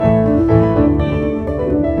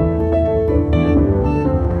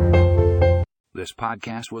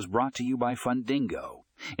podcast was brought to you by Fundingo.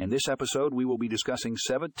 In this episode, we will be discussing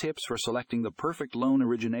 7 tips for selecting the perfect loan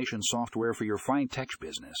origination software for your Fintech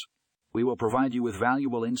business. We will provide you with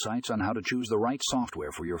valuable insights on how to choose the right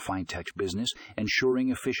software for your Fintech business,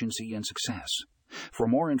 ensuring efficiency and success. For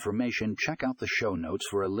more information, check out the show notes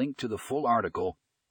for a link to the full article